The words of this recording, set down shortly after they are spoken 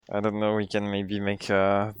I don't know, we can maybe make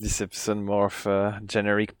this episode more of a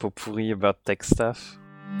generic potpourri about tech stuff.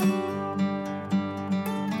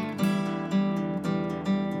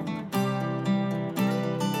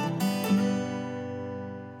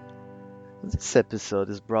 This episode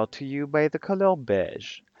is brought to you by the color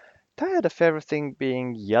beige. Tired of everything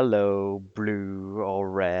being yellow, blue, or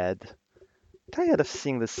red? Tired of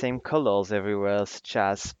seeing the same colors everywhere, such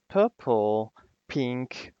as purple,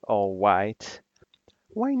 pink, or white?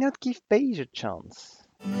 Why not give beige a chance?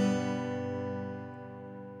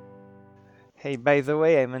 Hey, by the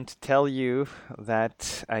way, I meant to tell you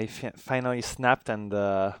that I finally snapped and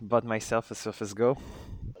bought myself a Surface Go.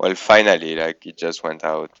 Well, finally, like it just went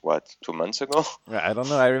out, what, 2 months ago? I don't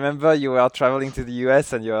know. I remember you were traveling to the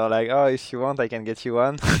US and you were like, "Oh, if you want, I can get you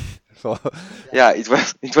one." So, Yeah, it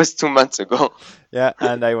was 2 months ago. yeah,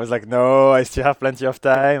 and I was like, "No, I still have plenty of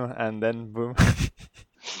time." And then, boom.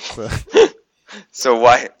 So, So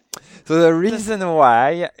why? so the reason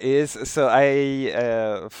why is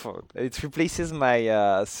it replaces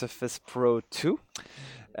my Surface Pro 2.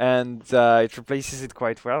 And it replaces it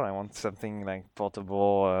quite well. I want something like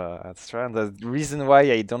portable, extra. And the reason why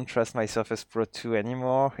I don't trust my Surface Pro 2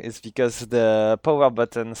 anymore is because the power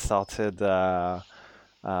button started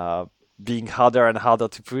being harder and harder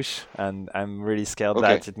to push, and I'm really scared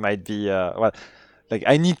Okay. that it might be like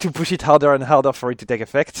I need to push it harder and harder for it to take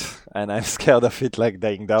effect, and I'm scared of it like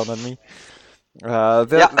dying down on me.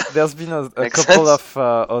 There's been a Makes couple sense. of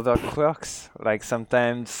other quirks, like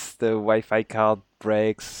sometimes the Wi-Fi card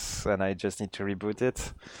breaks and I just need to reboot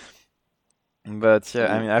it. But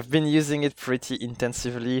yeah, I mean, I've been using it pretty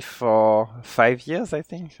intensively for 5 years, I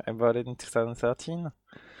think. I bought it in 2013.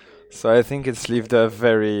 So I think it's lived a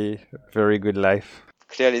very, very good life.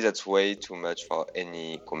 Clearly, that's way too much for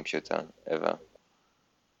any computer ever.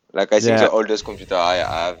 Like, I think Yeah, the oldest computer I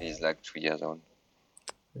have is like 2 years old.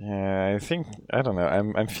 yeah, I don't know.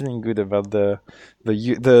 I'm feeling good about the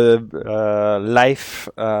life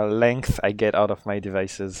length I get out of my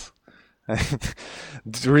devices.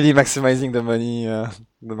 Really maximizing the money,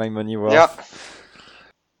 my money Yeah, worth.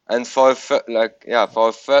 and for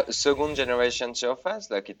a second generation Surface,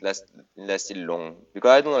 like lasted long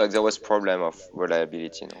because I don't know, like there was problem of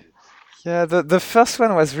reliability, no? Yeah, the first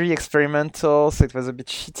one was really experimental, so it was a bit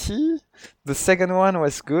shitty. The second one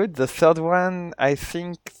was good. The third one, I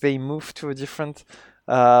think they moved to a different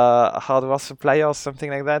hardware supplier or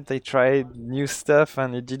something like that. They tried new stuff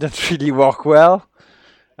and it didn't really work well.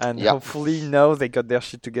 And Yeah. hopefully now they got their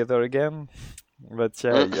shit together again. But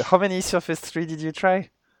yeah, Mm. how many Surface 3 did you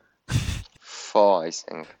try? 4, I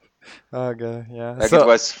think. Okay, yeah. Like it So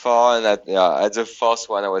was 4, and at the fourth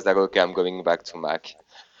one, I was like, okay, I'm going back to Mac.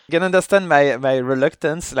 you can understand my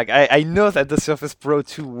reluctance. Like I know that the Surface Pro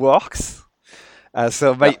 2 works.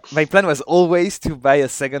 So Yeah. my plan was always to buy a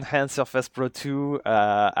second-hand Surface Pro 2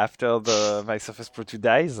 after my Surface Pro 2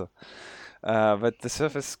 dies. But the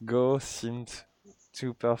Surface Go seemed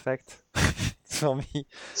too perfect for me.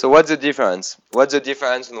 So what's the difference? What's the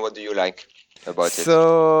difference, and what do you like about it?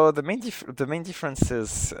 So the main difference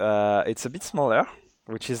is it's a bit smaller,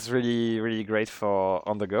 which is really great for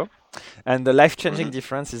on the go. And the life-changing Mm-hmm.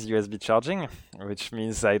 difference is USB charging, which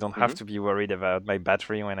means I don't have Mm-hmm. to be worried about my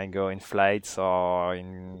battery when I go in flights or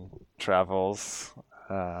in travels.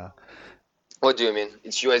 Uh, What do you mean?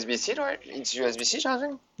 It's USB-C, right? It's USB-C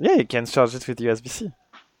charging? yeah, you can charge it with USB-C.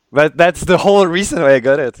 But that's the whole reason why I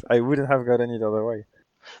got it. I wouldn't have gotten it other way.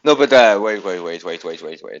 No, but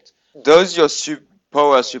wait. Does your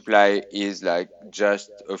power supply is like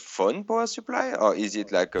just a phone power supply, or is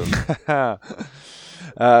it like a...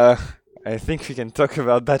 uh, I think we can talk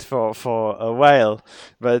about that for a while,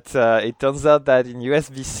 but it turns out that in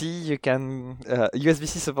USB-C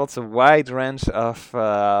USB-C supports a wide range of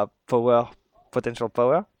potential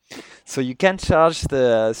power. So you can charge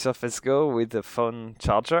the Surface Go with the phone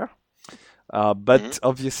charger, but Mhm.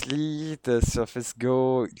 obviously the Surface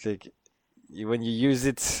Go, like when you use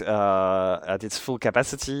it at its full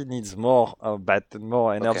capacity, needs more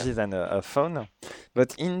more Okay. energy than a phone.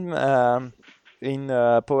 But in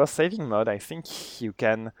power saving mode, I think you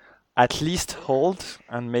can at least hold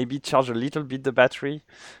and maybe charge a little bit the battery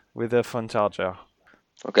with a phone charger.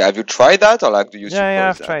 Okay. Have you tried that, or like do you Yeah, suppose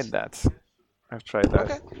I've that? tried that. I've tried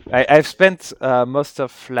that. Okay. I've spent most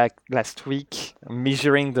of like last week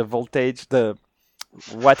measuring the voltage, the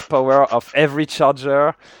watt power of every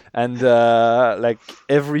charger, and like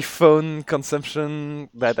every phone consumption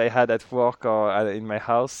that I had at work or in my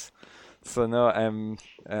house. So now I'm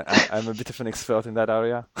a bit of an expert in that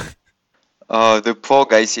area. Oh, the poor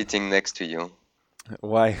guy sitting next to you.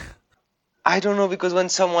 Why? I don't know, because when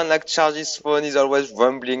someone like charges phone, he's always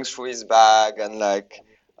rumbling through his bag, and like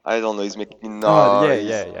I don't know. It's making Oh, noise.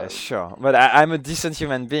 yeah, sure. But I'm a decent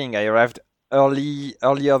human being. I arrived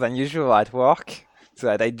earlier than usual at work, so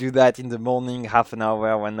that I do that in the morning, half an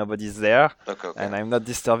hour when nobody's there, Okay, okay, and I'm not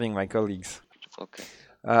disturbing my colleagues. okay.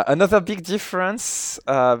 Another big difference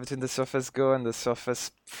between the Surface Go and the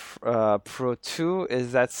Surface Pro 2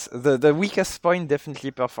 is that the weakest point,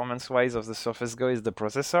 definitely performance-wise, of the Surface Go is the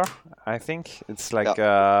processor. I think it's Yeah. like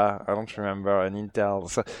I don't remember an Intel.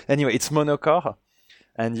 So anyway, it's monocore,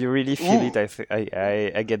 and you really feel it.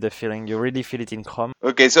 Ooh. I get the feeling you really feel it in Chrome.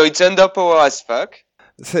 Okay, so it's underpowered as fuck.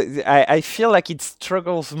 So I feel like it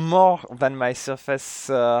struggles more than my Surface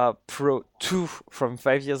Pro 2 from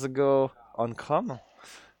 5 years ago on Chrome.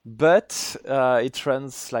 But it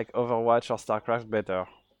runs like Overwatch or StarCraft better,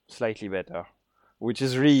 slightly better, which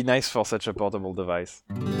is really nice for such a portable device.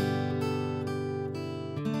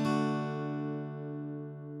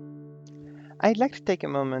 I'd like to take a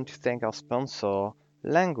moment to thank our sponsor,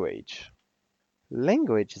 Language.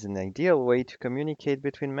 Language is an ideal way to communicate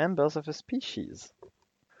between members of a species.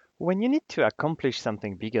 When you need to accomplish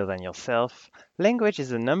something bigger than yourself, language is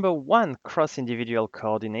the number one cross-individual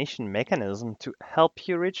coordination mechanism to help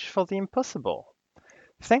you reach for the impossible.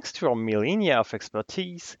 Thanks to our millennia of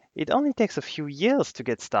expertise, it only takes a few years to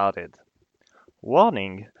get started.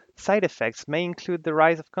 Warning: side effects may include the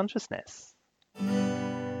rise of consciousness.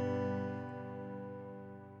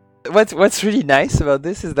 What's really nice about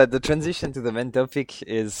this is that the transition to the main topic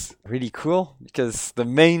is really cool, because the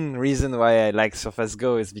main reason why I like Surface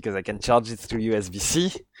Go is because I can charge it through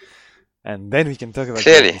USB-C, and then we can talk about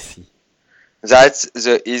Clearly, USB-C. that's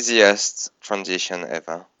the easiest transition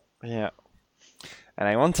ever. Yeah. And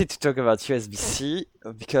I wanted to talk about USB-C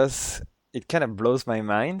because it kind of blows my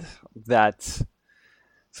mind that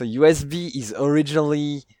so USB is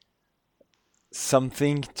originally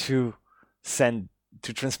something to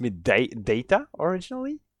transmit data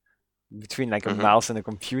originally between like a Mm-hmm. mouse and a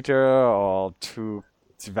computer or two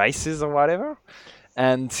devices or whatever.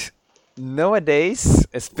 And nowadays,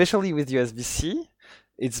 especially with USB-C,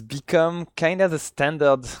 it's become kind of the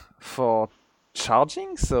standard for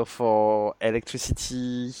charging, so for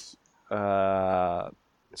electricity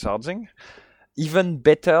charging, even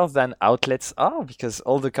better than outlets are, because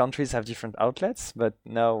all the countries have different outlets, but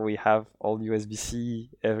now we have all USB-C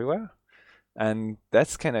everywhere, and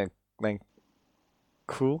that's kind of like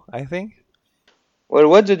cool, I think. Well,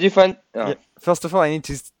 what's the difference? Yeah. Oh. First of all, I need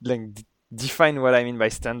to like define what I mean by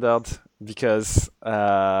standard, because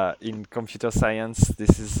in computer science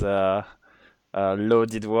this is a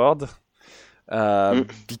loaded word.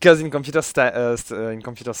 Because in in computer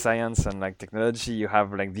science and like technology, you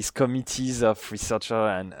have like these committees of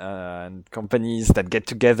researchers and companies that get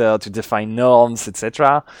together to define norms,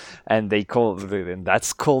 etc., and and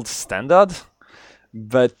that's called standard.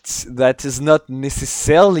 But that is not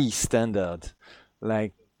necessarily standard.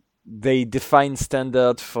 Like they define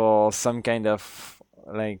standard for some kind of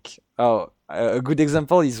like a good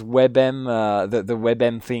example is WebM, the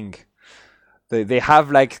WebM thing. They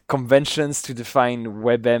have like conventions to define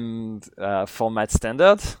WebM format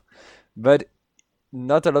standard, but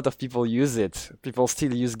not a lot of people use it. People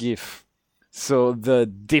still use GIF. So the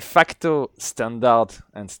de facto standard,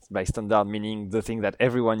 and by standard meaning the thing that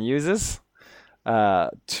everyone uses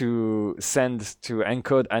to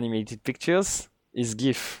encode animated pictures, is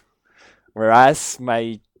GIF. Whereas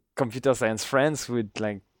my computer science friends would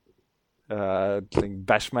like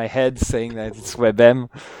bash my head saying that it's WebM.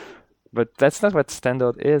 But that's not what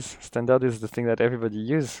standard is. Standard is the thing that everybody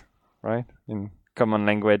uses, right? In common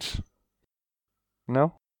language.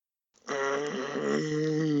 No?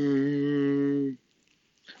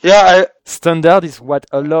 Yeah, Standard is what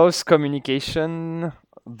allows communication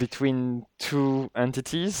between two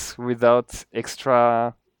entities without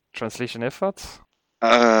extra translation efforts.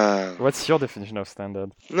 What's your definition of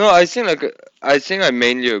standard? no, I think I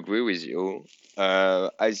mainly agree with you.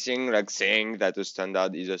 I think like saying that a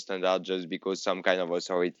standard is a standard just because some kind of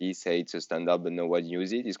authority say it's a standard but no one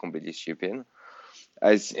use it is completely stupid.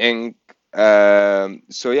 I think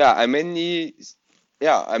so. Yeah, I'm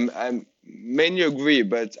mainly agree,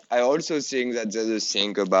 but I also think that there's a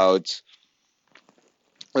thing about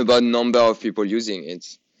number of people using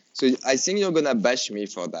it. So I think you're gonna bash me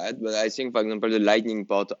for that, but I think, for example, the lightning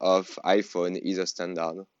port of iPhone is a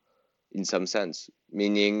standard in some sense,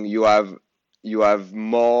 meaning you have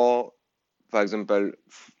more, for example,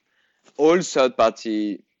 all third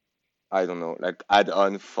party, I don't know, like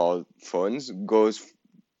add-on for phones goes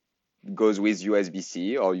with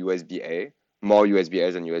USB-C or USB-A, more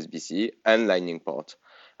USB-A than USB-C, and Lightning port.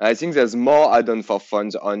 And I think there's more add-on for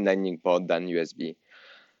phones on Lightning port than USB.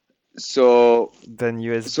 So Then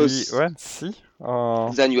so USB what? C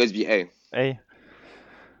or than USB-A. A?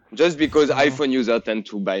 Just because Mm. iPhone users tend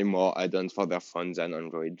to buy more add-ons for their phones than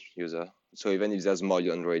Android user. So even if there's more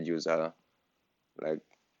Android user, like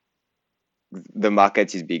the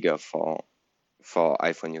market is bigger for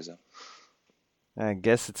iPhone user. I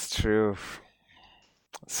guess it's true.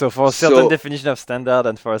 So for a certain So definition of standard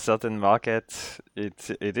and for a certain market, it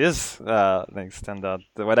is like standard.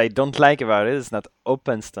 What I don't like about it is not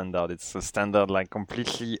open standard. It's a standard like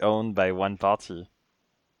completely owned by one party.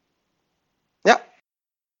 yeah,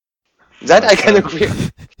 that I But can agree.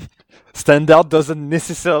 standard doesn't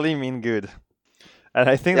necessarily mean good. And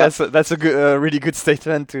I think Yeah. that's a good, really good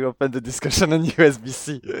statement to open the discussion on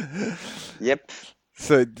USB-C. Yep.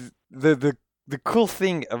 So the cool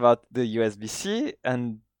thing about the USB-C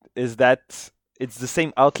and is that it's the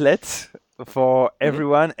same outlet for Mm-hmm.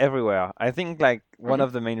 everyone everywhere. I think like one Mm-hmm.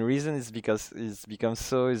 of the main reasons is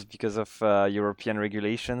because of European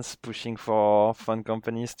regulations pushing for phone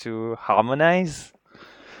companies to harmonize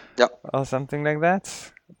Yeah. or something like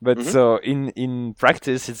that. But Mm-hmm. so in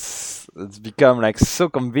practice, it's become like so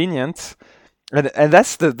convenient, and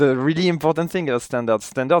that's the really important thing about standards.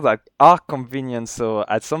 Standards are convenient, so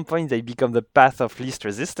at some point they become the path of least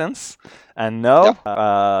resistance. And Yeah.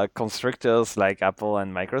 now constructors like Apple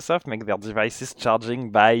and Microsoft make their devices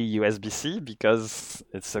charging by USB-C because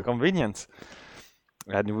it's so convenient.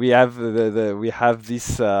 And we have we have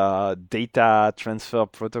this data transfer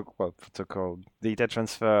data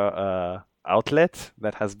transfer outlet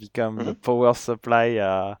that has become the Mm-hmm. power supply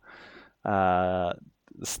uh,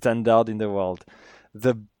 standard in the world.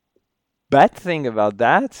 The bad thing about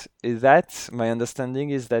that is that my understanding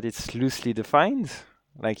is that it's loosely defined.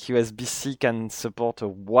 Like USB-C can support a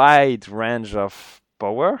wide range of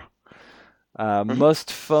power. Mm-hmm.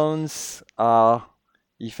 Most phones are,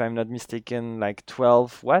 if I'm not mistaken, like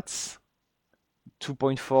 12 watts,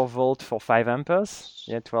 2.4 volt for 5 amperes.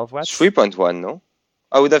 Yeah, 12 watts. 3.1, no?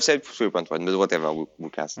 I would have said 3.1, but whatever, we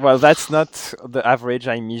cast. Well, that's not the average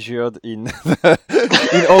I measured in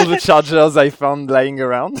in all the chargers I found lying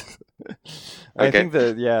around. I Okay. think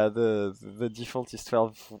the default is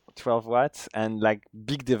 12 watts, and like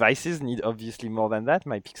big devices need obviously more than that.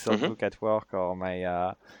 My Pixel Mm-hmm. Book at work or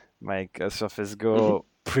my Surface Mm-hmm. Go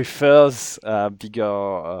prefers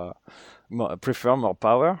prefer more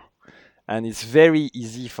power, and it's very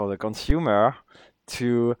easy for the consumer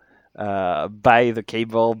to buy the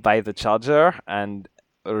cable, buy the charger, and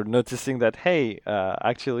noticing that hey,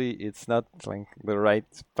 actually it's not like the right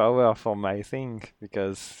power for my thing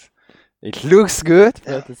because it looks good,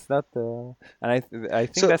 Yeah. but it's not. And I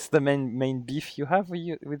think So that's the main beef you have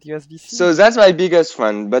with USB-C. so that's my biggest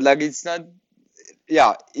one, but like it's not.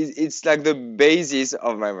 Yeah, it's like the basis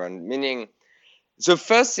of my run. Meaning, the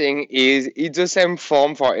first thing is it's the same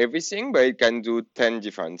form for everything, but it can do 10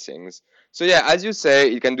 different things. So yeah, as you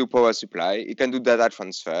say, it can do power supply, it can do data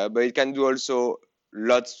transfer, but it can do also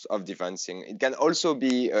lots of different things. It can also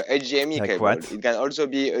be a HDMI Like cable. what? It can also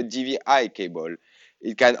be a DVI cable.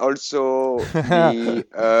 It can also be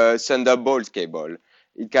a Thunderbolt cable.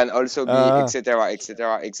 It can also be uh, etc.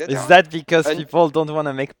 etc. is etc. that because And people don't want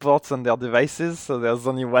to make ports on their devices, so there's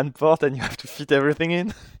only one port and you have to fit everything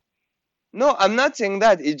in? no, I'm not saying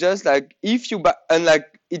that. It's just like if you buy, and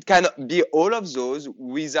like it can be all of those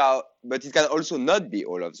without, but it can also not be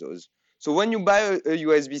all of those. So when you buy a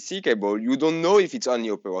USB-C cable, you don't know if it's only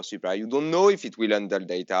a power supply. You don't know if it will handle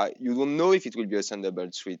data. You don't know if it will be a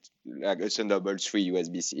Thunderbolt 3, like a Thunderbolt 3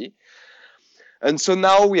 USB-C. And so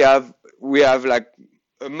now we have like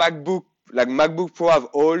a MacBook, like MacBook Pro have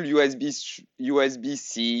all USB-C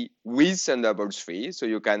with Thunderbolt 3, so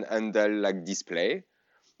you can handle like display.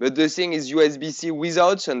 But the thing is, USB-C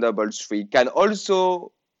without Thunderbolt 3 can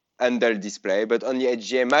also handle display, but only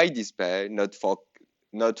HDMI display, not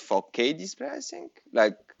 4K display. I think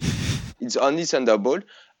like it's only Thunderbolt,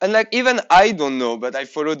 and like even I don't know, but I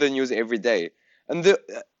follow the news every day, and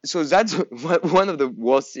so that's one of the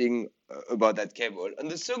worst thing about that cable. And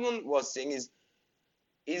the second worst thing is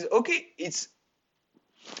okay, it's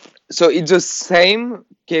the same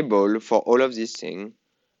cable for all of these things,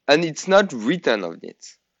 and it's not written on it.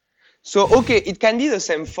 So okay, it can be the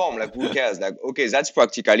same form. Like who cares? Like okay, that's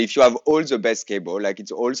practical. If you have all the best cable, like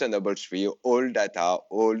it's all Thunderbolt 3, all data,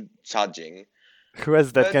 all charging. Who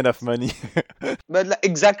has that But kind of money? but like,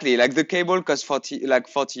 exactly, like the cable costs 40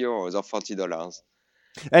 euros or $40.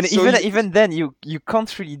 And So even then, you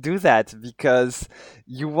can't really do that because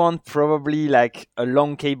you want probably like a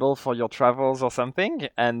long cable for your travels or something.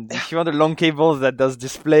 And if you want a long cable that does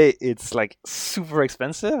display, it's like super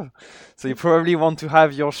expensive. So you probably want to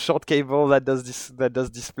have your short cable that does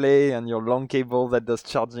display, and your long cable that does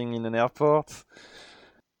charging in an airport.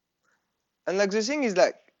 and like the thing is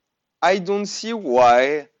like I don't see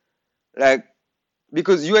why like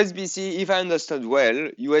because USB-C, if I understood well,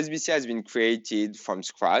 USB-C has been created from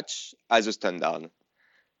scratch as a standard.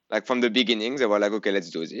 Like from the beginning, they were like, okay, let's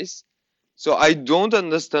do this. So I don't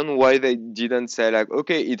understand why they didn't say like,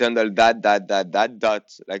 okay, it handles that, dot.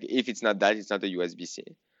 Like if it's not that, it's not a USB-C.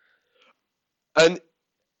 And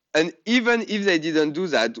and even if they didn't do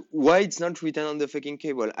that, why it's not written on the fucking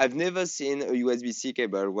cable? I've never seen a USB-C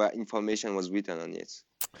cable where information was written on it.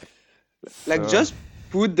 Like So just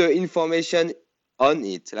put the information on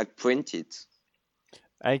it, like print it.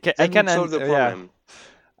 I That can would solve the yeah, problem.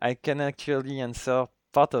 I can actually answer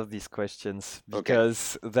part of these questions Okay.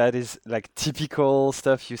 because that is like typical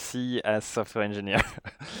stuff you see as software engineer.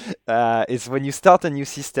 Is when you start a new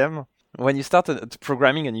system, when you start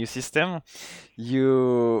programming a new system,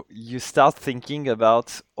 you start thinking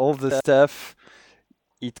about all the stuff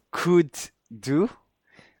it could do,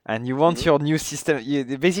 and you want Mm-hmm. your new system.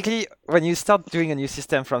 Basically, when you start doing a new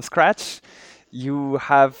system from scratch, you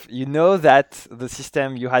know that the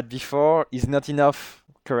system you had before is not enough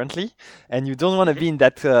currently, and you don't want to Mm-hmm. be in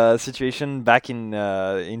that situation back in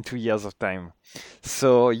 2 years of time.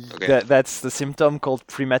 So Okay. that's the symptom called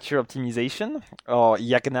premature optimization, or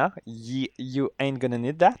YAGNA. You ain't gonna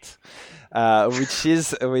need that, which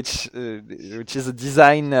is a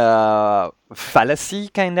design fallacy,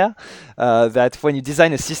 kinda. That when you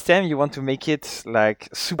design a system, you want to make it like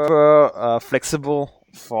super flexible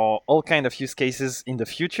for all kind of use cases in the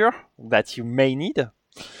future that you may need,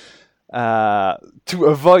 to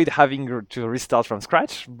avoid having to restart from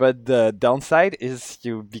scratch. But the downside is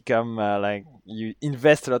you become like you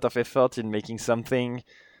invest a lot of effort in making something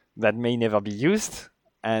that may never be used,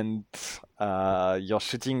 and you're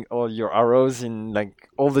shooting all your arrows in like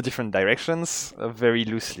all the different directions very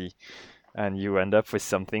loosely, and you end up with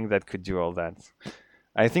something that could do all that.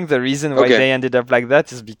 I think the reason why Okay. they ended up like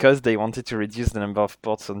that is because they wanted to reduce the number of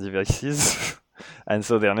ports on devices. And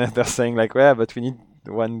so they're saying like, well, but we need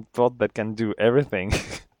one port that can do everything.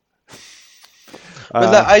 But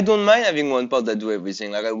like, uh, I don't mind having one pod that do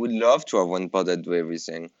everything. Like I would love to have one pod that do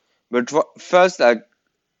everything. But first, like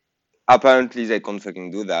apparently they can't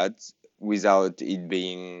fucking do that without it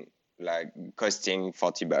being like costing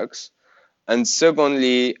 $40. And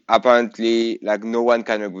secondly, apparently, like no one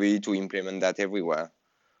can agree to implement that everywhere.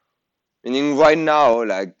 Meaning right now,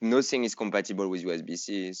 like nothing is compatible with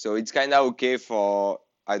USB-C. So it's kind of okay for,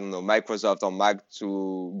 I don't know, Microsoft or Mac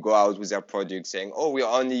to go out with their product saying, oh, we're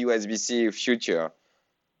only USB-C future.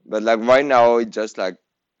 But like right now, it just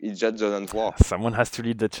doesn't work. Someone has to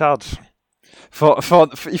lead the charge. For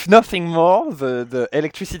if nothing more, the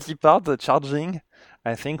electricity part, the charging,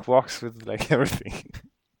 I think works with like everything.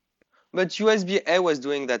 But USB-A was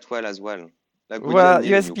doing that well as well. Like we didn't Well,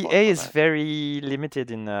 need a new port USB-A for is that. very limited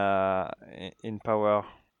in power.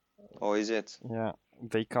 Or is it? Yeah,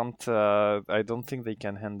 they can't. I don't think they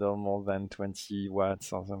can handle more than 20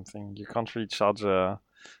 watts or something. You can't really charge a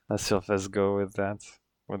Surface Go with that.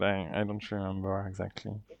 But I don't remember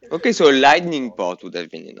exactly. Okay, so a lightning port would have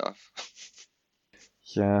been enough.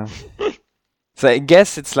 Yeah. So I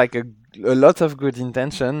guess it's like a lot of good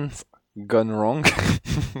intentions gone wrong,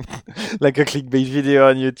 like a clickbait video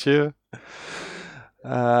on YouTube.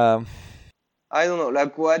 Um, I don't know.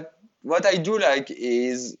 Like what I do like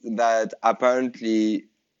is that apparently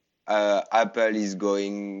Apple is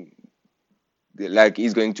going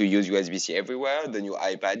to use USB-C everywhere. The new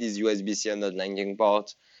iPad is USB-C and not lightning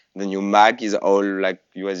port. The new Mac is all like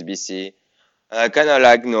USB-C. And I kind of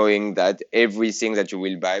like knowing that everything that you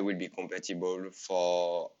will buy will be compatible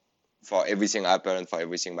for everything Apple and for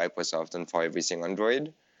everything Microsoft and for everything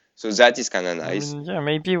Android. So that is kind of I nice. mean, yeah,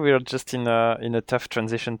 maybe we're just in a tough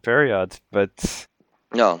transition period, but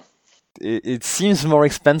No, it seems more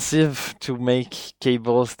expensive to make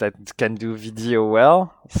cables that can do video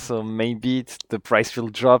well. So maybe the price will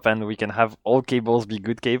drop and we can have all cables be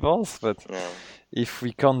good cables. But no. if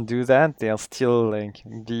we can't do that, there'll still like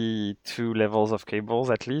be two levels of cables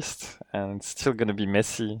at least, and it's still gonna be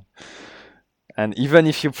messy. And even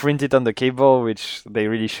if you print it on the cable, which they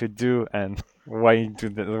really should do, and why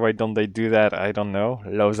don't they do that? I don't know.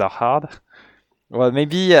 Laws are hard. Well,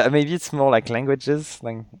 maybe it's more like languages,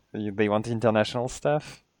 like they want international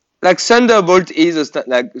stuff. Like Thunderbolt is a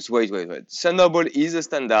wait. Thunderbolt is a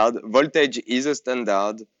standard. Voltage is a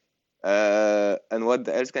standard. And what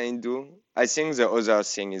else can it do? I think the other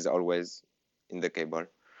thing is always in the cable,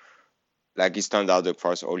 like it's standard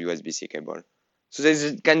across all USB-C cable. So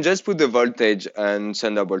they can just put the voltage and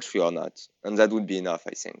Thunderbolt 3 or not, and that would be enough,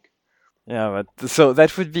 I think. Yeah, but so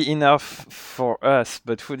that would be enough for us,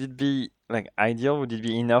 but would it be like ideal? Would it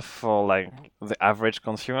be enough for like the average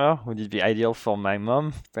consumer? Would it be ideal for my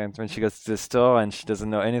mom that when she goes to the store and she doesn't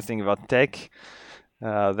know anything about tech,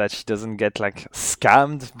 that she doesn't get like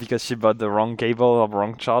scammed because she bought the wrong cable or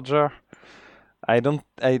wrong charger? I don't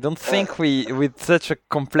think we with such a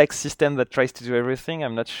complex system that tries to do everything,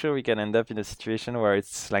 I'm not sure we can end up in a situation where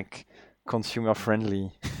it's like consumer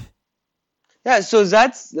friendly. Yeah, so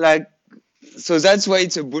that's why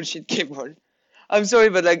it's a bullshit cable. I'm sorry,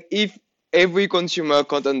 but like if every consumer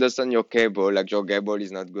can't understand your cable, like your cable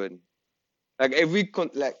is not good. Like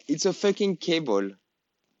like it's a fucking cable.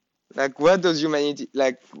 Like what does humanity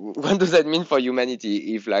like what does that mean for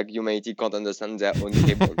humanity if like humanity can't understand their own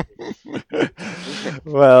cable?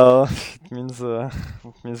 Well, it means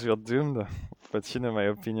we're doomed. But you know my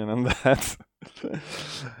opinion on that.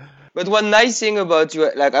 But one nice thing about you,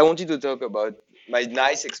 like I wanted to talk about my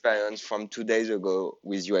nice experience from 2 days ago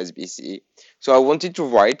with USB-C. So I wanted to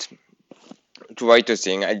write a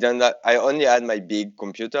thing. I only had my big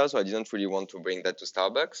computer, so I didn't really want to bring that to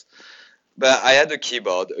Starbucks. But I had a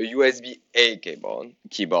keyboard, a USB-A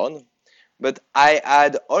keyboard. But I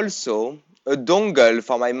had also a dongle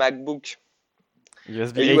for my MacBook, a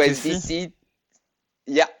USB A to C? USB-C.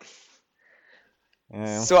 Yeah.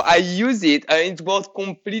 Yeah. So I use it and it worked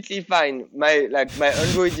completely fine. My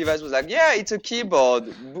Android device was like, yeah, it's a keyboard.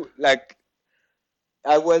 Like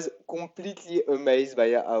I was completely amazed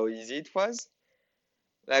by how easy it was.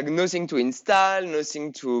 Like nothing to install,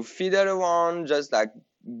 nothing to fiddle around, just like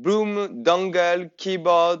boom, dongle,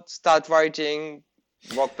 keyboard, start writing,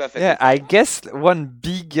 work perfectly Yeah, I fine. guess one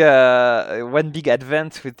big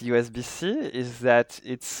advance with USB-C is that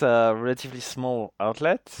it's a relatively small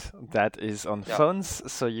outlet that is on Yeah. phones,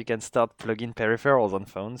 so you can start plug-in peripherals on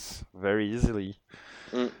phones very easily.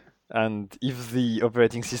 Mm. And if the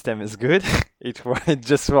operating system is good, it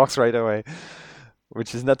just works right away,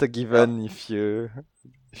 which is not a Yeah. given if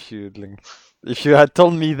you had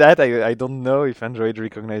told me that, I don't know if Android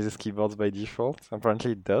recognizes keyboards by default.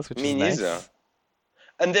 Apparently it does, which Me is neither. nice.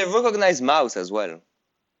 And they recognize mouse as well.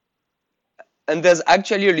 And there's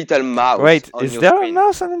actually a little mouse Wait, on is your there a screen.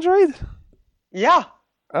 mouse on Android? Yeah.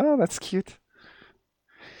 Oh, that's cute.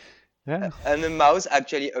 Yeah. And the mouse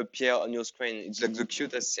actually appear on your screen. It's like the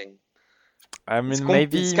cutest thing. I It's mean, it's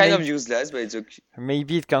maybe, kind of maybe, useless, but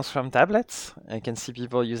maybe it comes from tablets. I can see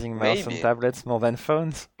people using mouse on maybe. tablets more than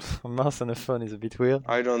phones. A mouse on a phone is a bit weird.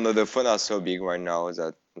 I don't know. The phone are so big right now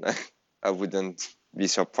that I wouldn't be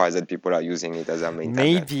surprised that people are using it as their main tablet.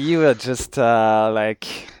 Maybe you are just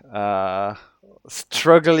uh,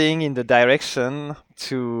 struggling in the direction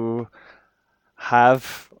to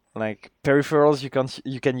have like peripherals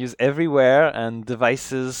you can use everywhere and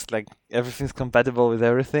devices like everything's compatible with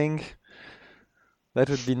everything. That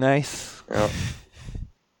would be nice. Yeah.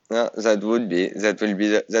 Yeah, that would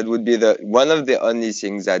be the one of the only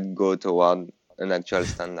things that go toward an actual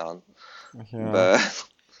standard. Yeah. But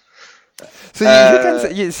So you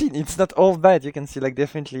can you see it's not all bad. You can see like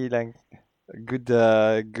definitely like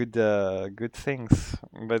good things.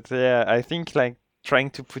 But yeah, I think like trying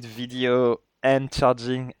to put video and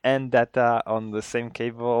charging and data on the same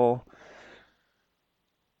cable.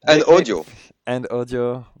 and audio. And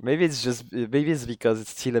audio. Maybe it's because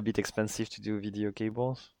it's still a bit expensive to do video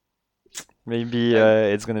cables. Maybe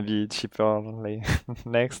And it's gonna be cheaper like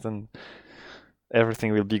next, and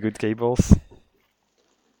everything will be good cables.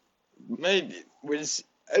 maybe we'll see.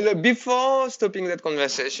 Before stopping that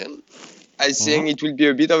conversation, I Mhm. think it will be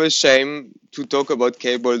a bit of a shame to talk about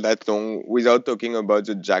cable that long without talking about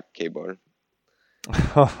the jack cable.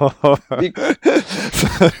 Be-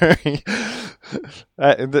 Sorry.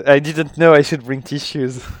 I didn't know I should bring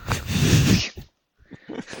tissues.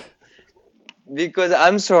 because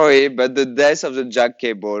I'm sorry, but the death of the jack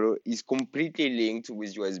cable is completely linked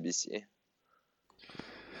with USB-C.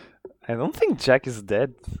 I don't think Jack is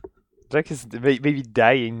dead. Jack is maybe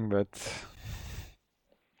dying, but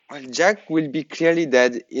Well, jack will be clearly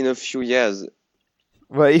dead in a few years.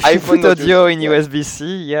 well, if you iPhone put not audio in yeah.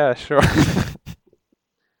 USB-C, yeah, sure.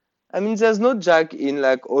 I mean, there's no jack in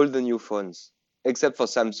like all the new phones, except for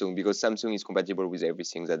Samsung, because Samsung is compatible with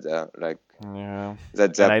everything that they're like Yeah.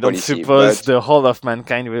 that's And their I don't policy. suppose But the whole of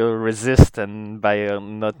mankind will resist and buy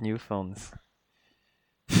not new phones.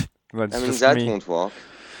 I That's mean just that me. won't work,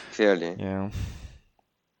 clearly. Yeah.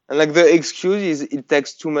 And like the excuse is it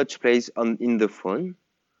takes too much place in the phone.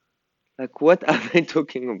 Like, what am I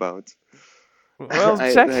talking about? Well,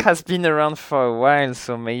 I Jack like, has been around for a while,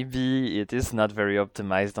 so maybe it is not very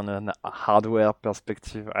optimized on a hardware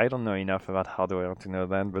perspective. I don't know enough about hardware to know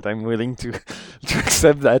that, but I'm willing to to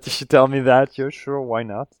accept that. If you tell me that, yeah, sure, why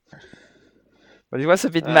not? But it was a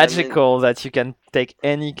bit I mean, magical that you can take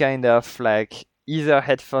any kind of like either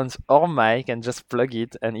headphones or mic and just plug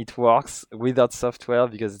it and it works without software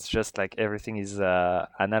because it's just like everything is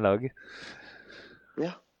analog.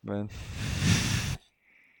 yeah. But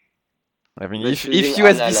I mean, But if using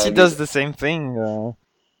USB-C analog does is, the same thing,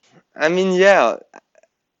 I mean, yeah.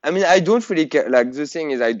 I mean, I don't really care. Like, the thing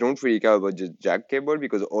is, I don't really care about the jack cable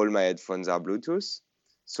because all my headphones are Bluetooth.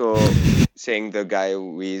 So, saying the guy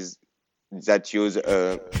with that use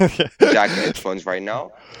jack headphones right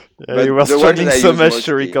now, yeah, you but were the ones that struggling I so use much to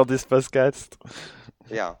mostly, record this podcast.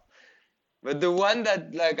 yeah. But the one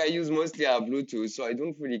that like I use mostly are Bluetooth, so I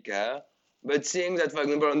don't really care. But seeing that, for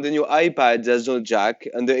example, on the new iPad, there's no jack,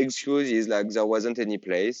 and the excuse is like there wasn't any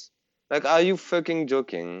place. Like, are you fucking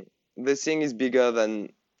joking? The thing is bigger than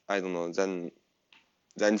I don't know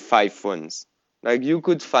than 5 phones. Like, you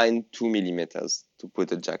could find 2 millimeters to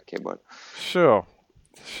put a jack cable. Sure,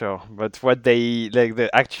 sure. But what they like the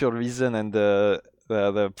actual reason and the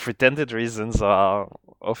pretended reasons are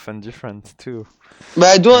often different too. But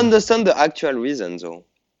I don't Mm. understand the actual reason though.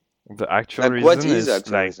 The actual Like, what reason is the is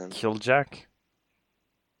actual like reason? kill Jack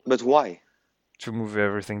But why? to move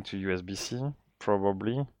everything to USB-C,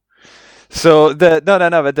 probably. So the no no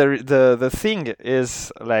no, but the thing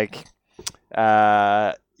is like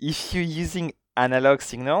if you're using analog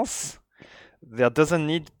signals, there doesn't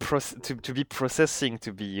need to be processing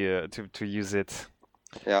to be to use it.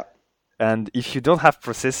 Yeah. And if you don't have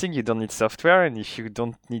processing, you don't need software. And if you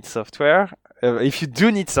don't need software, if you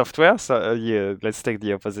do need software, so yeah, let's take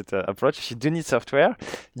the opposite approach. If you do need software,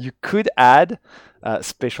 you could add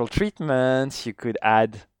special treatments. You could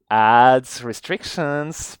add ads,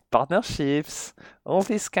 restrictions, partnerships, all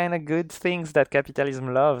these kind of good things that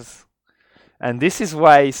capitalism loves. And this is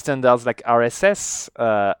why standards like RSS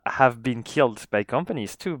have been killed by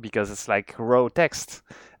companies too, because it's like raw text.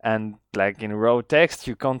 And like in raw text,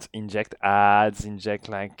 you can't inject ads, inject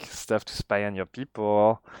like stuff to spy on your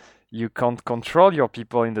people. You can't control your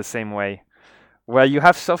people in the same way. Where you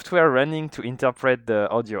have software running to interpret the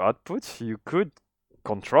audio output, you could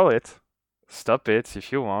control it, stop it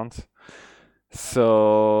if you want.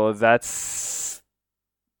 So that's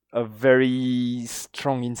a very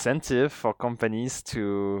strong incentive for companies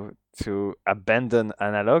to abandon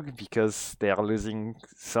analog because they are losing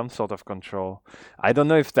some sort of control. I don't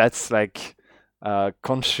know if that's like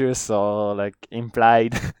conscious or like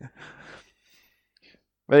implied.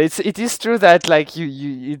 But it is true that like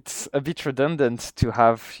you it's a bit redundant to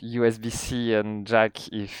have USB-C and jack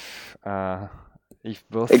if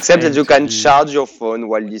both Except that aim you to can be. charge your phone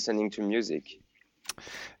while listening to music.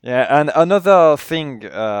 Yeah, and another thing,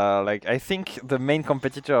 like I think the main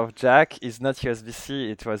competitor of Jack is not USB-C,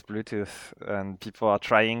 it was Bluetooth, and people are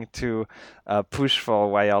trying to push for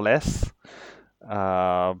wireless.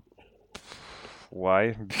 Uh,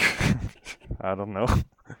 why? I don't know. I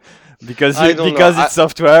don't know. Because it's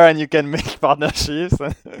software and you can make partnerships.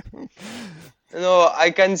 No, I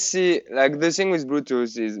can see like the thing with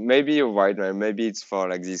Bluetooth is maybe you're right, man. Maybe it's for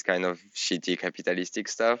like this kind of shitty capitalistic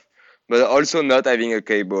stuff, but also not having a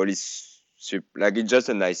cable is like it's just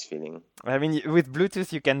a nice feeling. I mean, with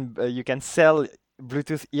Bluetooth, you can sell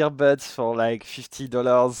Bluetooth earbuds for like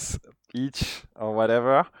 $50 each or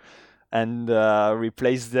whatever, and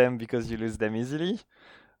replace them because you lose them easily.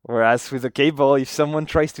 Whereas with a cable, if someone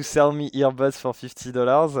tries to sell me earbuds for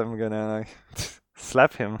 $50, I'm gonna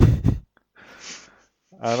slap him.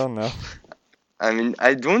 I don't know. I mean,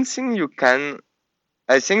 I don't think you can.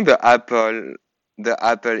 I think the Apple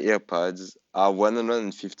AirPods are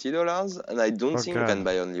 $150, and I don't Oh think you can god.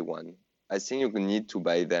 buy only one. I think you need to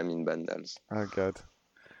buy them in bundles. Oh god.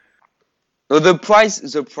 No, the price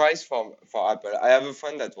for Apple. I have a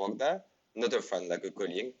friend that worked there, not a friend, like a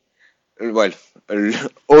colleague. Well, an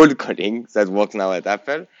old colleague that works now at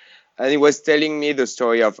Apple, and he was telling me the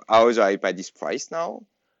story of how the iPad is priced now.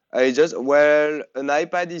 An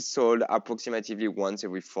iPad is sold approximately once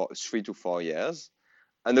every 3 to 4 years,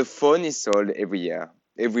 and a phone is sold every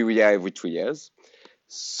 2 years.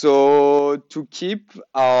 So to keep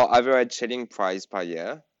our average selling price per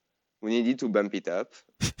year, we needed to bump it up,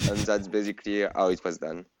 and that's basically how it was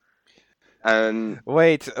done. And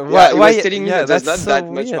Wait, yeah, he was why? telling me Yeah, that there's that's not so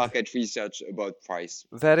that much weird. market research about price.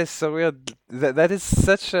 That is so weird. That is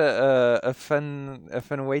such a fun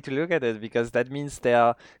way to look at it because that means they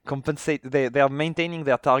are they are maintaining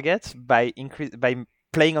their target by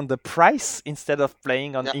playing on the price instead of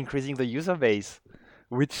playing on Yeah. increasing the user base,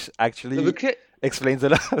 which No, actually but explains a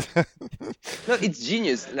lot. no, it's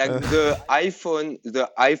genius. Like the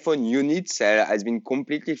iPhone unit sale has been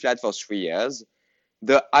completely flat for 3 years.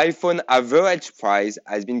 The iPhone average price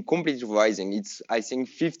has been completely rising. It's, I think,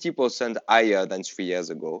 50% higher than 3 years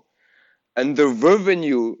ago. And the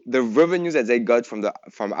revenue that they got from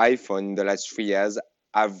iPhone in the last 3 years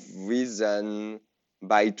have risen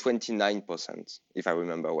by 29%, if I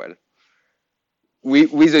remember well.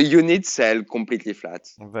 With a unit sale completely flat.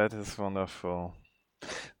 That is wonderful.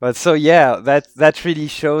 But so yeah, that really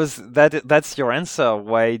shows that that's your answer.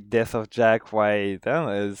 Why Death of Jack? Why that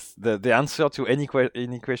is the answer to any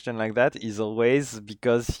question like that is always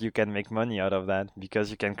because you can make money out of that, because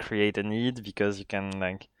you can create a need, because you can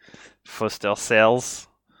like foster sales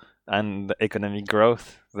and economic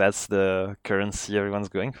growth. That's the currency everyone's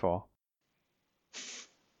going for.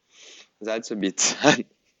 That's a bit sad.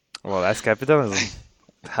 Well, that's capitalism.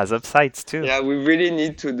 It has upsides too. Yeah, we really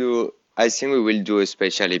need to do. I think we will do a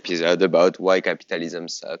special episode about why capitalism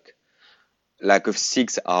suck, like a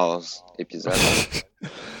 6 hours episode.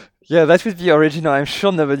 Yeah, that would be original. I'm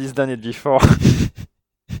sure nobody's done it before.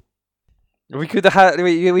 We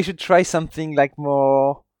should try something like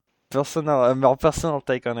more personal, a more personal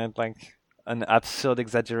take on it, like an absurd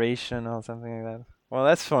exaggeration or something like that. Well,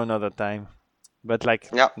 that's for another time, but like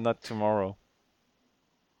Yeah, not tomorrow.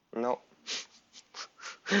 no,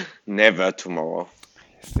 never tomorrow.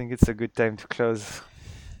 I think it's a good time to close.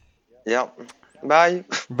 Yeah, bye.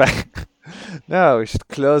 By no, we should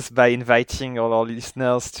close by inviting all our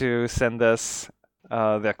listeners to send us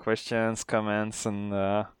their questions, comments, and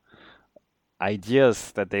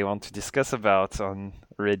ideas that they want to discuss about on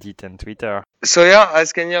Reddit and Twitter. So yeah,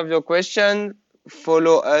 ask any of your question.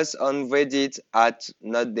 Follow us on Reddit at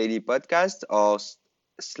Not Daily Podcast or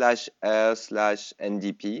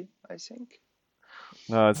 /r/NDP, I think.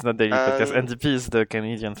 No, it's not Daily Podcast. Um, NDP is the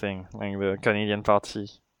Canadian thing, like the Canadian party.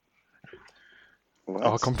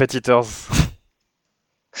 Our what? competitors.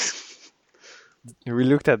 We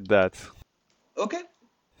looked at that. Okay.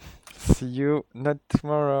 See you not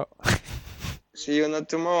tomorrow. See you not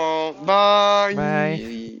tomorrow. Bye.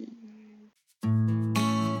 Bye.